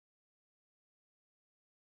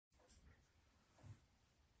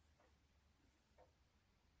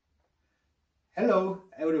Hello,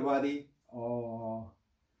 everybody.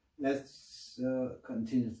 Let's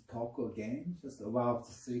continue to talk again, just about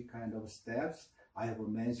the three kind of steps I have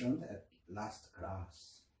mentioned at last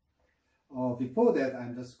class. Before that,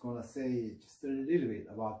 I'm just gonna say just a little bit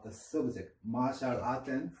about the subject, martial art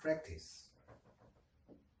and practice.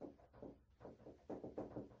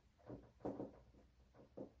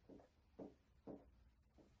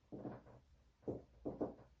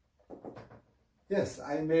 Yes,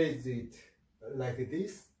 I made it like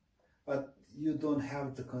this, but you don't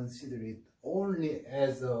have to consider it only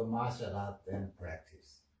as a martial art and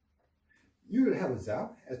practice. You will have a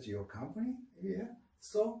job at your company, yeah,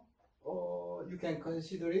 so you can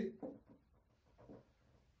consider it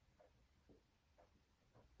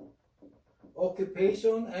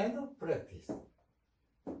occupation and practice.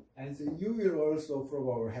 And so you will also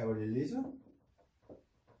probably have a religion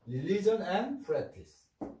and practice.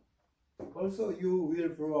 Also, you will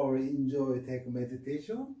probably enjoy take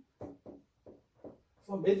meditation.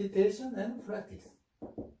 So meditation and practice.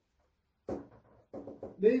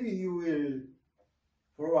 Maybe you will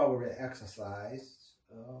probably exercise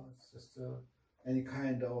just any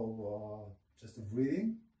kind of just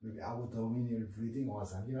breathing, maybe abdominal breathing or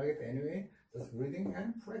something like that. Anyway, just breathing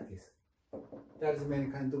and practice. There's many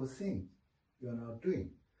kind of things you are not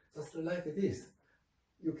doing. Just like this,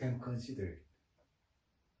 you can consider it.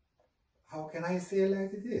 How can I say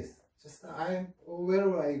like this? Just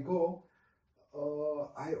wherever I go,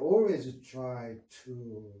 I always try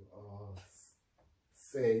to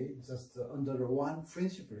say just under one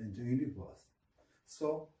principle in the universe.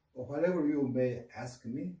 So whatever you may ask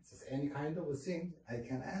me, just any kind of thing, I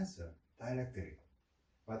can answer directly.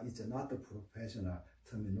 But it's not a professional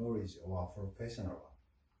terminology or professional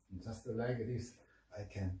one. Just like this, I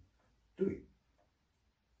can do it.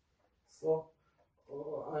 So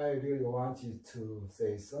I really wanted to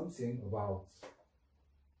say something about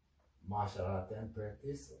martial art and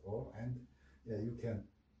practice, and yeah, you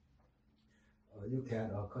can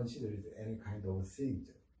consider it any kind of thing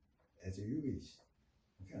as you wish.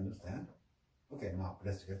 Okay, understand? Okay, now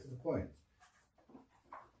let's get to the point.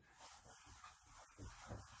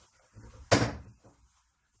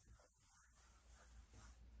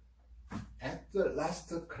 At the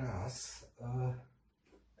last class,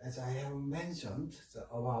 as I have mentioned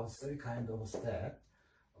about three kind of steps.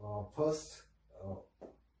 First,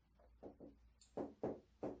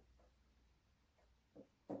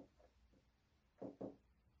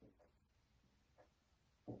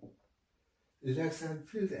 relax and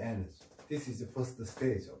feel the energy. This is the first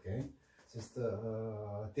stage, okay? Just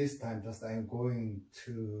this time, just I'm going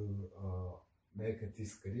to make a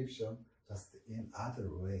description just in other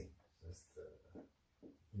way, just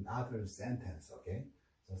in other sentence, okay?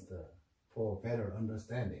 Just for better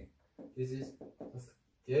understanding. This is just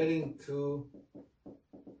getting too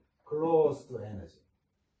close to energy.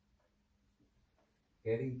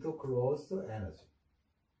 Getting too close to energy.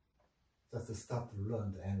 Just to start to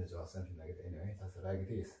learn the energy or something like that. Anyway, just like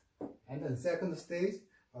this. And then second stage,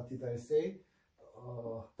 what did I say?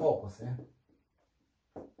 Focus,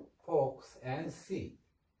 focus and see.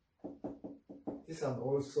 This one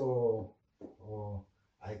also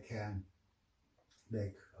I can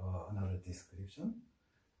make another description.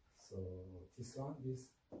 So this one is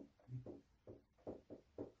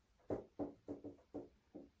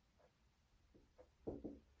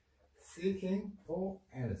seeking for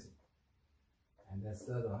energy, and the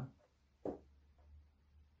third one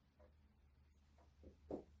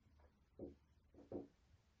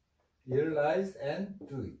realize and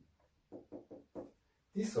do it.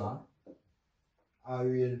 This one I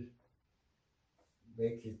will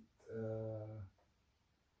make it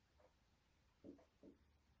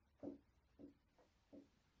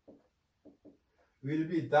will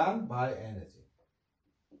be done by energy.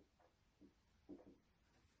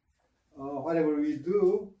 Whatever we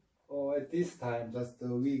do at this time, just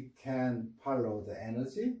we can follow the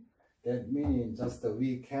energy. That means just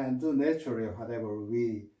we can do naturally whatever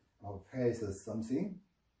we face something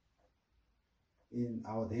in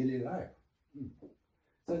our daily life.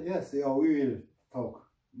 So yes, we will talk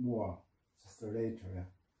more just later.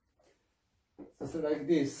 Just like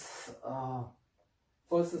this.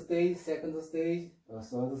 First stage, second stage,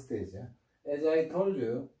 third stage. Yeah? As I told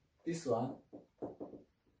you, this one,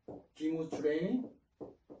 Kimu training,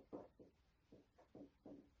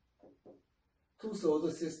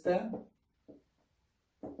 two-sword system,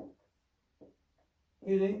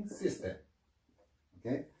 healing system.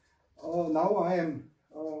 Okay. Now I am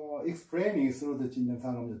explaining through the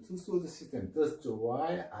Jinjang the two-sword system. That's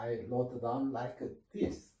why I wrote down like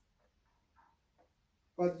this.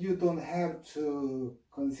 But you don't have to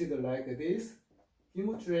consider like this.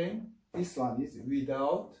 train, this one is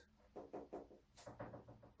without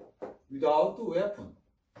weapon.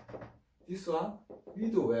 This one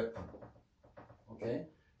with weapon. Okay,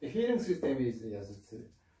 the healing system is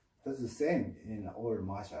just the same in all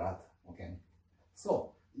martial art. Okay,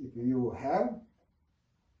 so if you have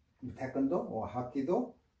taekwondo or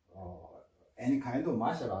hapkido or any kind of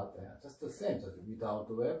martial art, just the same, just without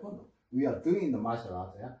weapon. We are doing the martial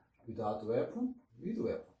art without weapon, with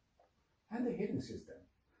weapon, and the healing system.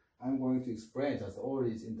 I'm going to explain just all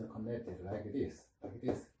is interconnected like this,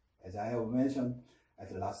 as I have mentioned at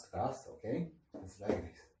the last class. Okay, it's like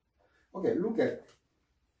this. Okay, look at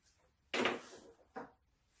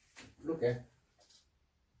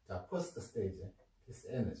the first stage. This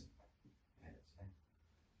energy.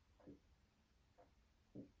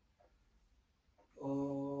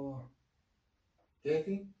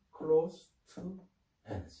 Getting close to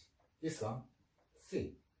energy. This one,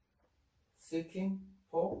 seeking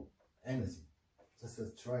for energy. Just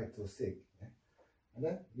try to seek, and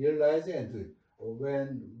then realize it and do it. Or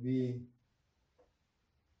when we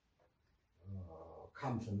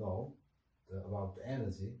come to know about the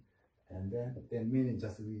energy, and then meaning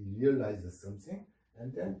just we realize something,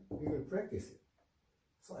 and then we will practice it.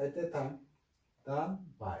 So at that time, done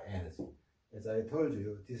by energy. As I told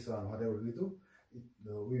you, this one, whatever we do,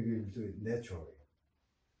 we will do it naturally,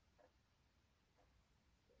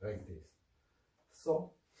 like this.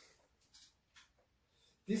 So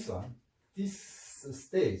this one, this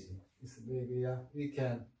stage is maybe we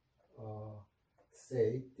can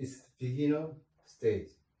say this beginner stage.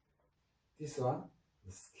 This one,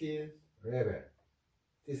 the skill level.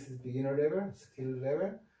 This is beginner level, skill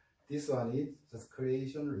level. This one is just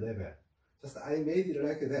creation level. Just I made it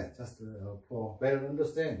like that, just for better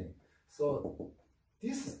understanding. So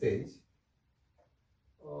this stage,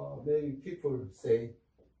 maybe people say,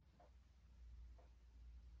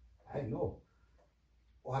 I know.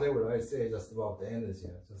 Whatever I say just about the energy,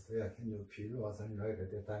 just can you feel or something like at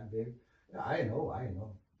that time, baby? Yeah, I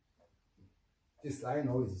know. This I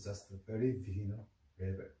know is just a very beginner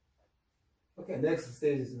level. Okay, next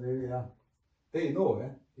stage is maybe they know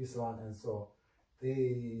this one, and so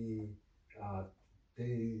they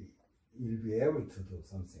will be able to do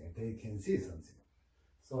something. They can see something.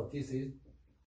 So this is